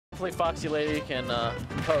Hopefully Foxy Lady can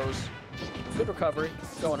pose. Good recovery,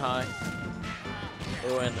 going high.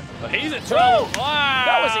 But he's in trouble. Wow!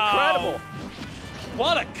 That was incredible.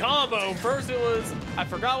 What a combo. First it was, I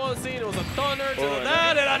forgot what scene, it was a thunder to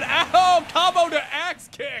that and an combo to axe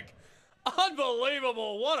kick.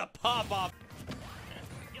 Unbelievable. What a pop-up.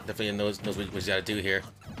 Definitely knows what he's got to do here.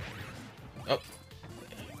 Oh.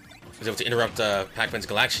 He's able to interrupt Pacman's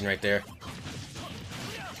Galaxian right there.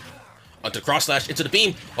 Onto the cross slash, into the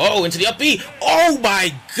beam. Oh, into the up B. Oh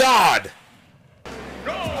my god!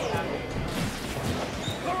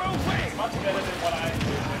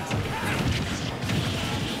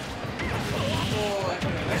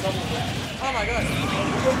 Oh my god.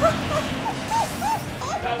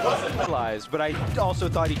 But I also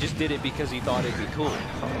thought he just did it because he thought it'd be cool.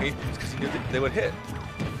 Because he knew they would hit.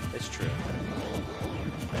 It's true.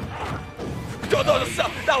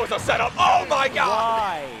 That was a setup. Oh my god.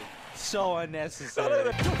 Why? So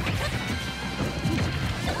unnecessary.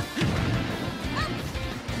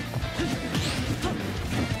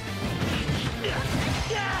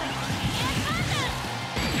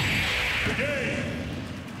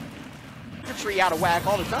 Tree out of whack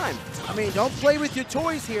all the time. I mean, don't play with your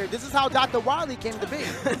toys here. This is how Dr. Wily came to be.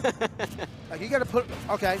 Like, you got to put,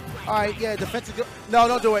 okay, all right, yeah, defensive. No,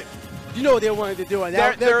 don't do it. You know what they wanted to do, and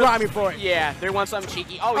they're grimy for it. Yeah, they want something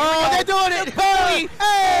cheeky. Oh, they're doing it. Hey,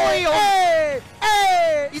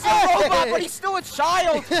 hey, he's a robot, but he's still a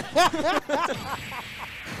child.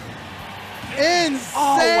 Insane.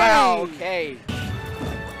 Oh, wow, okay.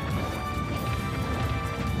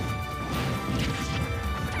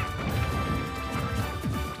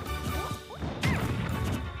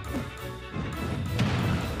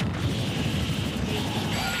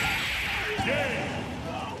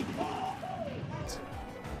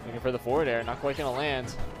 Looking for the forward air, not quite gonna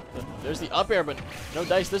land. There's the up air, but no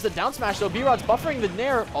dice. There's the down smash though. B-Rod's buffering the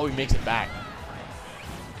nair. Oh, he makes it back.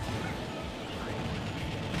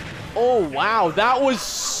 Oh wow, that was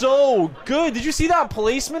so good. Did you see that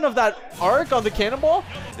placement of that arc on the cannonball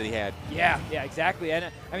that he had? Yeah, exactly.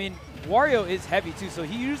 And I mean, Wario is heavy too, so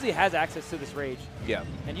he usually has access to this rage. Yeah.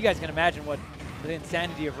 And you guys can imagine what the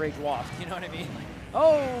insanity of rage waft. You know what I mean?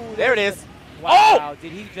 Oh, there it is. Wow,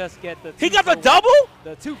 did he just get the He got the double?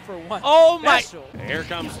 The 2-for-1. Oh my. Here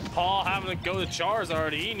comes Paul having to go to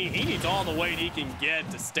Charizard. He needs all the weight he can get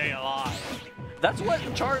to stay alive. That's what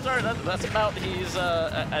Charizard, that's about. He's,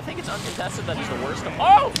 I think it's uncontested that he's the worst of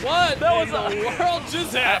all. Oh, what in the world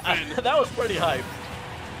just happened? That was pretty hype.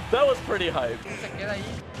 That was pretty hype.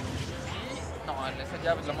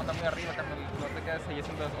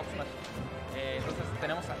 Entonces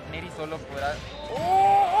tenemos a Neri solo podrá.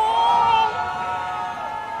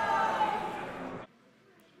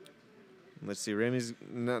 Let's see, Ramy's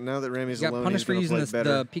now that Ramy's alone, punished for using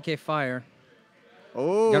the PK fire.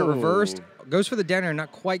 Oh, got it reversed. Goes for the down air,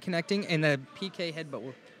 not quite connecting, and the PK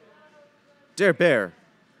headbutt. Dare Bear,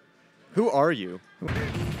 who are you? I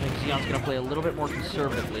think Xion's going to play a little bit more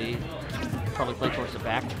conservatively. Probably play towards the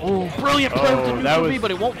back. Oh, brilliant play with the neutral B,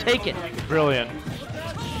 but it won't take it. Brilliant.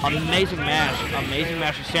 Amazing mash. Amazing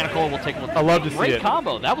mash. Santa Cola will take it. I love to see it. Great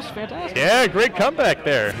combo. That was fantastic. Yeah, great comeback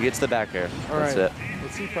there. He gets the back air. That's it.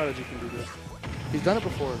 Let's see if Prodigy can do this. He's done it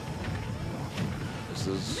before. This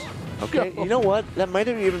is okay. You know what? That might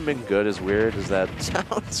have even been good, as weird as that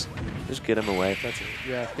sounds. Just get him away. That's it.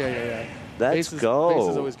 Yeah. Let's go. Base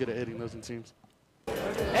is always good at hitting those, it seems.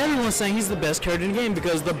 Everyone's saying he's the best character in the game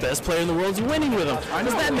because the best player in the world is winning with him.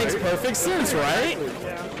 Because that makes perfect sense, right?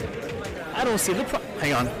 I don't see the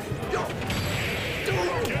hang on.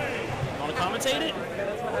 Want to commentate it?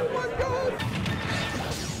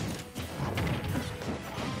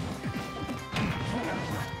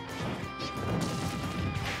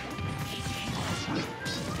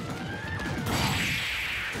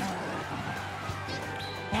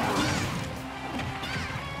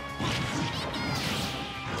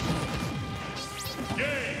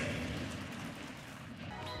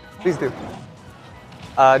 Please do.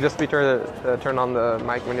 Just be sure to turn on the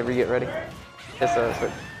mic whenever you get ready. Just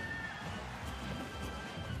switch.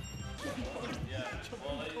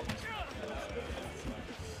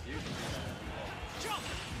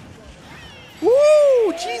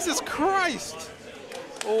 Woo! Jesus Christ!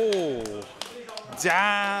 Oh,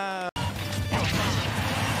 damn!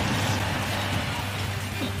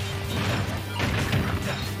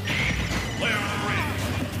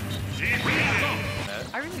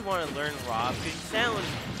 I really want to learn Rob because he sounds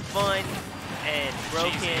fun and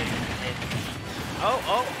broken and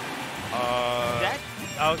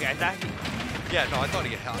okay, that Yeah, no, I thought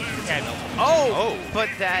he had but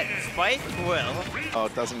that spike will. Oh,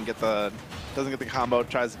 it doesn't get the combo,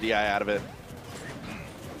 tries the DI out of it.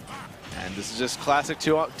 And this is just classic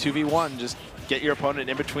 2v1. Just get your opponent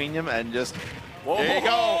in between them and just... Whoa. There you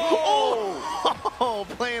go. Oh,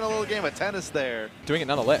 playing a little game of tennis there. Doing it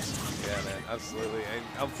nonetheless. Yeah, man, absolutely. And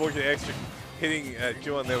unfortunately, extra hitting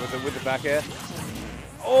Juan there with the back air.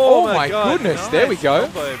 Oh my God, goodness, nice. There we go.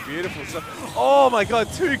 Combo, beautiful stuff. Oh my God,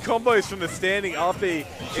 2 combos from the standing up B.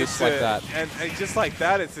 Just like that. And just like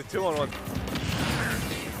that, it's a 2-on-1.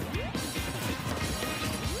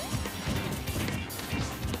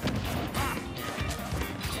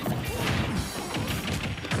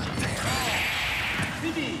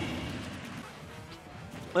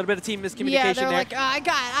 A little bit of team miscommunication yeah, they're there. like, I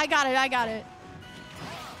got it.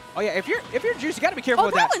 Oh yeah, if you're Juice, you gotta be careful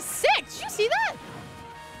with that. Oh, that was sick. Did you see that?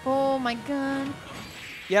 Oh my God.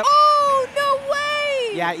 Yep. Oh, no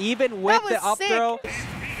way. Yeah, even with the up throw.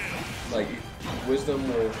 Like, Wisdom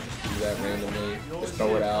will just do that randomly, just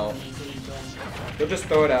throw it out. He'll just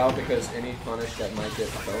throw it out because any punish that might get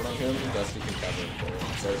thrown on him, Dusty can cover it for him.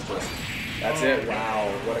 So it's just, that's it. Wow,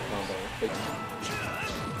 what a combo. Big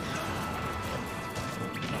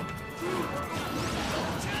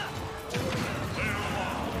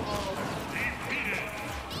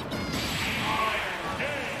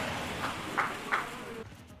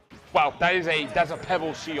Wow, that's a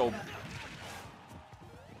Pebble shield.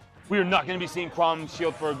 We are not going to be seeing Crom's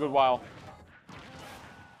shield for a good while.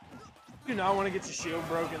 You do not want to get your shield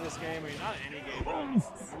broken this game. I mean, not any game.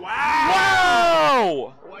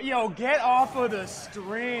 Wow! Wow! Yo, get off of the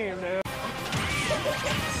stream, dude.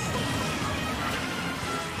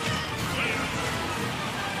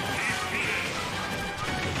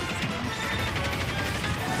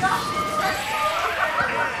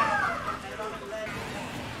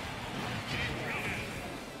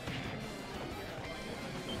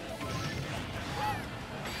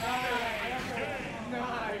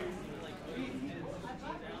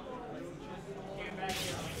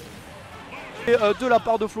 De la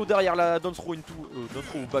part de Flo derrière la down throw into down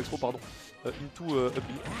throw back throw pardon into up B,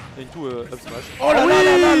 into up smash. Oh là là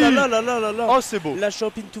là là là là là là là. Oh c'est beau. La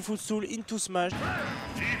shop into footstool into smash.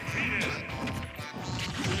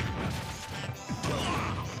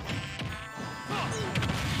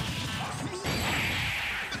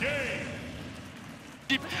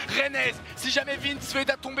 Rennes, si jamais Vince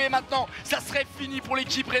venait à tomber maintenant, ça serait fini pour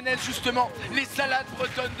l'équipe Rennes justement. Les salades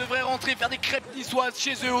bretonnes devraient rentrer faire des crêpes niçoises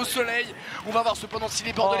chez eux au soleil. On va voir cependant si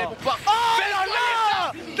les Bordelais vont pas. Oh là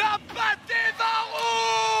là!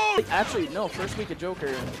 Actually, no, first week of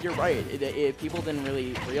Joker, you're right. People didn't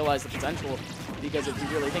really realize the potential because if you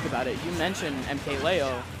really think about it, you mentioned MK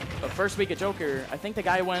Leo, but first week of Joker, I think the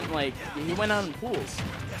guy went like, he went on pools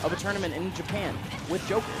of a tournament in Japan with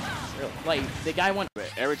Joker. Like, the guy went...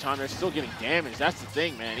 Every time they're still getting damaged. That's the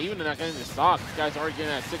thing, man. Even they're not getting the stock, this guy's already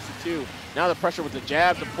getting at 62. Now the pressure with the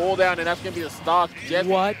jab, the pull down, and that's going to be the stock. Just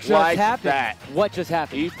what just like happened? That. What just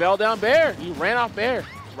happened? He fell down Bear. He ran off Bear.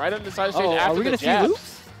 Right on the side of the stage after are we the gonna jab. see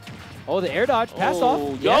loops? Oh, the air dodge, pass off.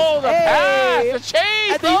 Yo, yes. the pass, the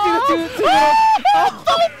chase. And then you do Oh,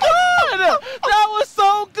 so good. That was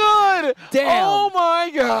so good. Damn. Oh my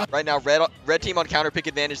God. Right now, red team on counter pick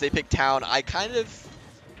advantage. They pick Town. I kind of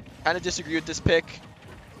disagree with this pick.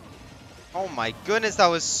 Oh my goodness, that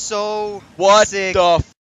was so what sick. The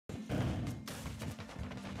f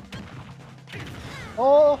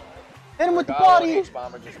Oh, hit him with the body.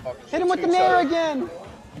 Hit him with the nair again.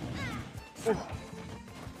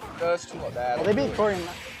 That's too bad. Oh, they beat Korean.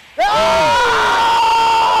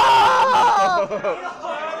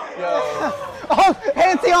 Oh,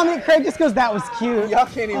 Handsy on me. Craig just goes, that was cute. Y'all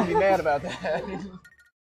can't even be mad about that.